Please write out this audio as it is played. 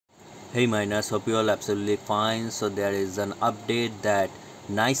Hey miners, hope you all absolutely fine. So there is an update that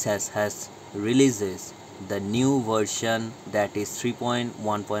NICEHASH has releases the new version that is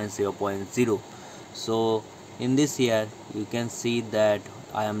 3.1.0.0. So in this year you can see that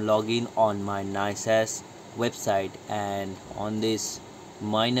I am logging on my NICEHASH website, and on this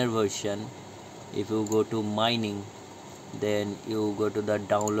miner version, if you go to mining, then you go to the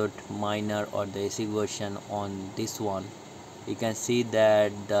download miner or the ASIC version. On this one you can see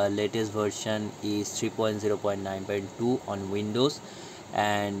that the latest version is 3.0.9.2 on Windows,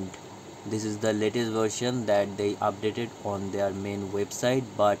 and this is the latest version that they updated on their main website.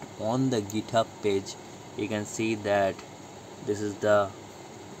 But on the GitHub page you can see that this is the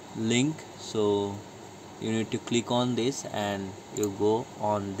link, so you need to click on this and you go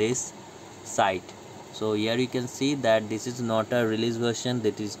on this site. So here you can see that this is not a release version,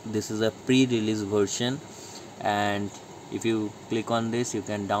 this is a pre-release version, and if you click on this you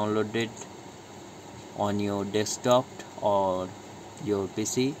can download it on your desktop or your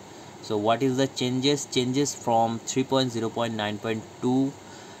PC. So what is the changes from 3.0.9.2?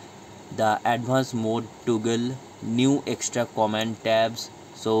 the advanced mode toggle, new extra command tabs,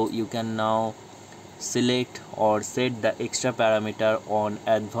 so you can now select or set the extra parameter on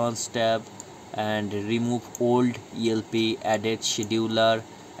advanced tab, and remove old ELP, added scheduler,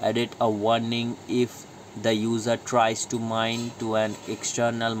 added a warning if the user tries to mine to an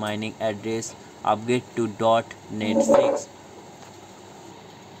external mining address, upgrade to .NET 6.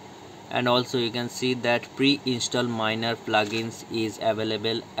 And also you can see that pre-install miner plugins is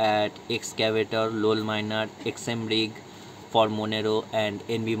available at Excavator, LOL Miner, XMRig for Monero and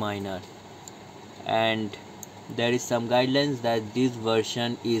NB Miner. And there is some guidelines that this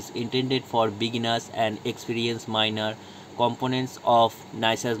version is intended for beginners and experienced miner. Components of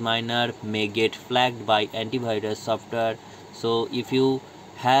NICEHASH miner may get flagged by antivirus software, so if you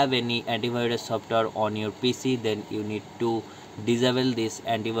have any antivirus software on your PC, then you need to disable this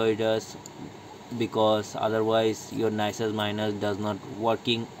antivirus, because otherwise your NICEHASH miner does not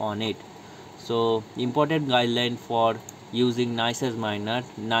working on it. So important guideline for using NICEHASH miner: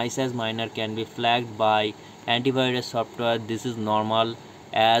 NICEHASH miner can be flagged by antivirus software. This is normal,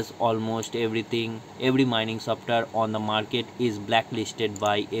 as almost every mining software on the market is blacklisted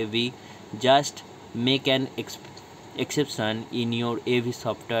by AV. Just make an exception in your AV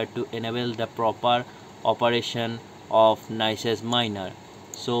software to enable the proper operation of NICEHASH miner.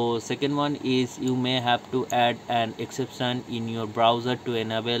 So second one is you may have to add an exception in your browser to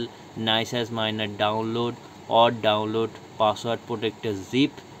enable NICEHASH miner download or download password protector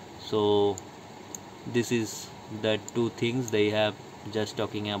zip. So this is the two things they have just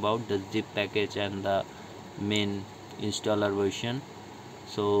talking about, the zip package and the main installer version.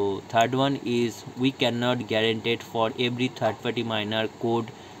 So third one is we cannot guarantee it for every third-party miner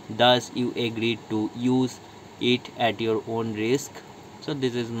code, thus you agree to use it at your own risk. So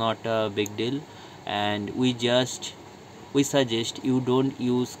this is not a big deal, and we suggest you don't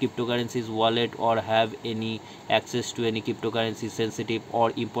use cryptocurrencies wallet or have any access to any cryptocurrency sensitive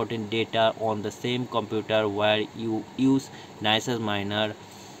or important data on the same computer where you use NICEHASH miner.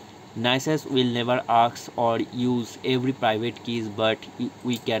 NICEHASH will never ask or use every private keys, but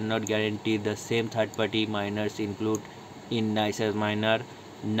we cannot guarantee the same third-party miners include in NICEHASH miner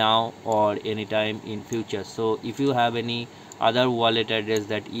now or anytime in future. So if you have any other wallet address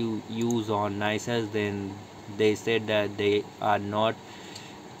that you use on NICEHASH, then they said that they are not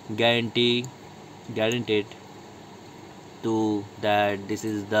guaranteed to that this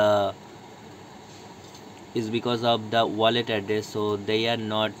is because of the wallet address, so they are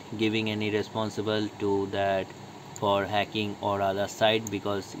not giving any responsible to that for hacking or other site,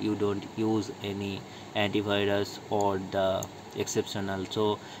 because you don't use any antivirus or the exceptional.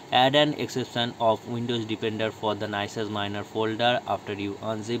 So add an exception of Windows depender for the NICEHASH miner folder after you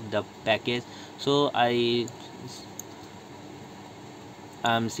unzip the package. So I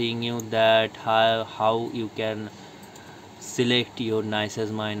am seeing you that how you can select your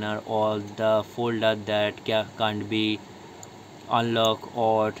NICEHASH miner or the folder that can't be unlocked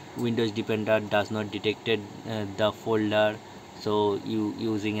or Windows depender does not detected the folder, so you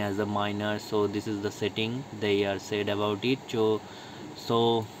using as a miner. So this is the setting they are said about it.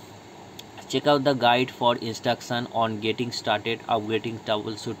 So check out the guide for instruction on getting started, upgrading,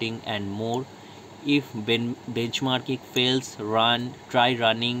 troubleshooting and more. If benchmarking fails, try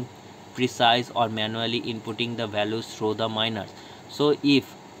running precise or manually inputting the values through the miners. So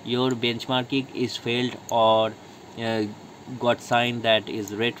if your benchmarking is failed or got sign that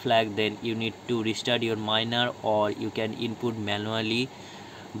is red flag, then you need to restart your miner, or you can input manually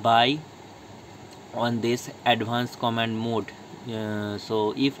by on this advanced command mode.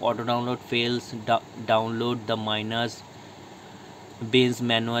 So if auto download fails, download the miners bins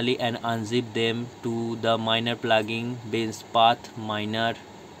manually and unzip them to the miner plugin bins path miner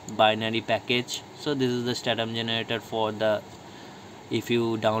binary package. So this is the statum generator for the if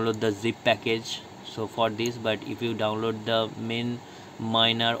you download the zip package. So for this, but if you download the main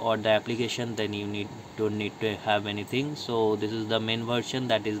miner or the application, then you don't need to have anything. So this is the main version,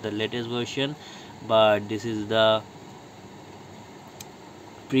 that is the latest version, but this is the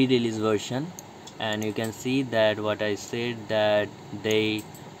pre-release version. And you can see that what I said, that they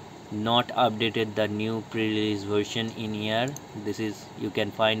not updated the new pre-release version in here. This is you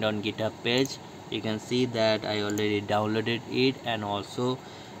can find on GitHub page. You can see that I already downloaded it and also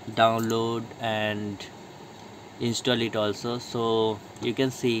download and install it also. So you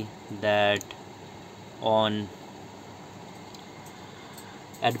can see that on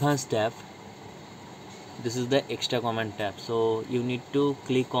advanced tab, this is the extra command tab. So you need to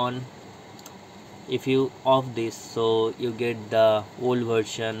click on, if you off this, so you get the old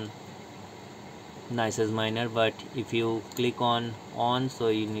version NICEHASH miner, but if you click on, so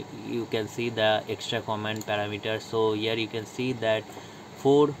you can see the extra command parameter. So here you can see that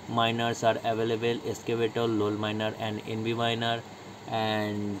 4 miners are available: excavator, lol miner and NB miner.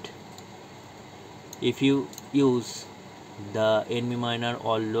 And if you use the NB miner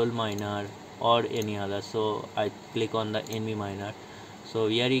or lol miner or any other, so I click on the NB miner. So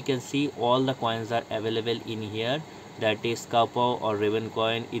here you can see all the coins are available in here, that is Kappa or Raven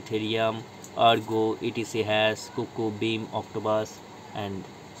coin, Ethereum, Argo, etc hash, Cuckoo, Beam, Octopus. And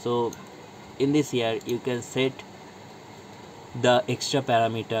so in this here you can set the extra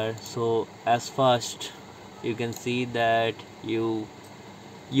parameter. So as first you can see that you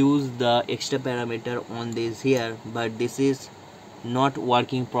use the extra parameter on this here, but this is not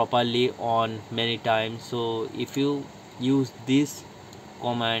working properly on many times. So if you use this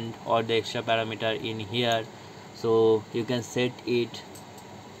command or the extra parameter in here, so you can set it.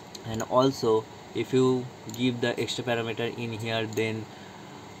 And also if you give the extra parameter in here, then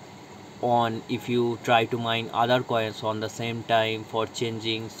on if you try to mine other coins on the same time for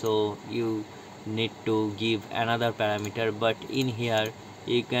changing, so you need to give another parameter. But in here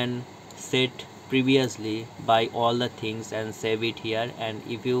you can set previously by all the things and save it here. And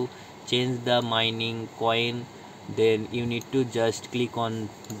if you change the mining coin, then you need to just click on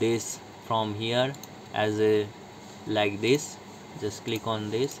this from here as a like this, just click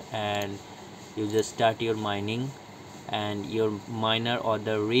on this and you just start your mining, and your miner or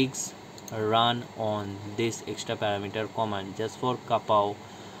the rigs run on this extra parameter command. Just for Kappa,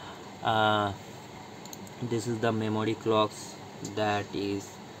 this is the memory clocks, that is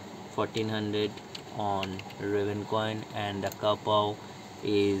 1400 on Raven coin, and the Kappa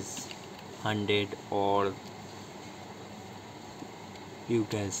is 100, or you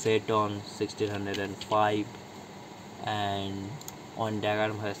can set on 1605. And on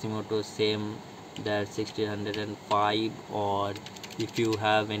Diagram Hashimoto same, that 1605, or if you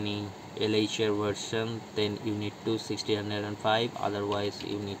have any LHR version, then you need to 1605, otherwise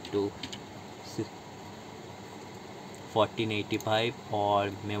you need to 1485.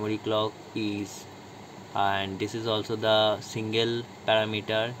 or memory clock is, and this is also the single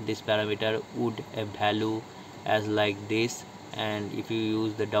parameter. This parameter would a value as like this, and if you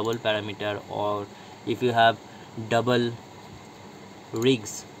use the double parameter, or if you have double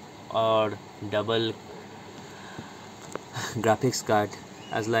rigs or double graphics card,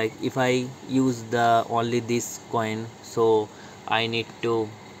 as like if I use the only this coin, so I need to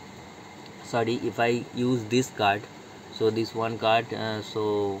if I use this card, so this one card,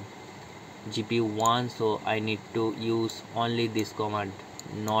 so GPU 1, so I need to use only this command,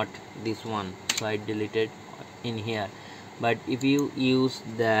 not this one, so I deleted in here. But if you use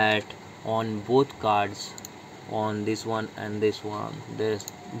that on both cards, on this one and this one,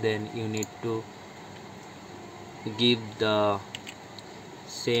 then you need to give the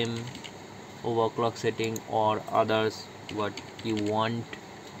same overclock setting or others what you want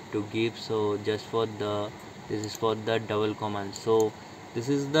to give. So just for the this is for the double command. So this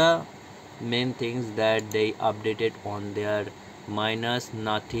is the main things that they updated on their miners.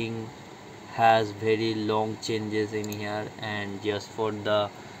 Nothing has very long changes in here, and just for the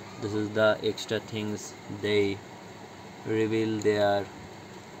this is the extra things they reveal there.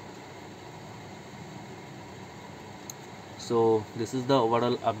 So this is the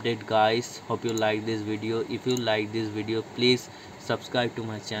overall update, guys. Hope you like this video. If you like this video, please subscribe to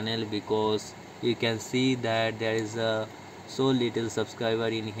my channel, because you can see that there is a so little subscriber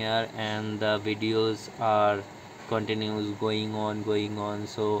in here, and the videos are continuous going on.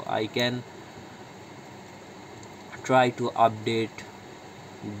 So I can try to update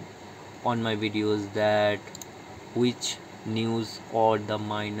on my videos that which news or the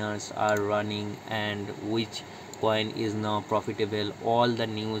miners are running and which coin is now profitable. All the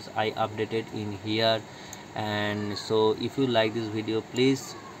news I updated in here. And so if you like this video,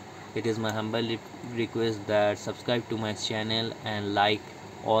 please, it is my humble request that subscribe to my channel and like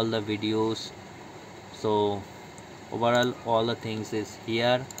all the videos. So overall all the things is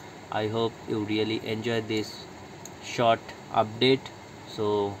here. I hope you really enjoy this short update.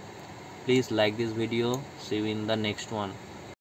 So please like this video. See you in the next one.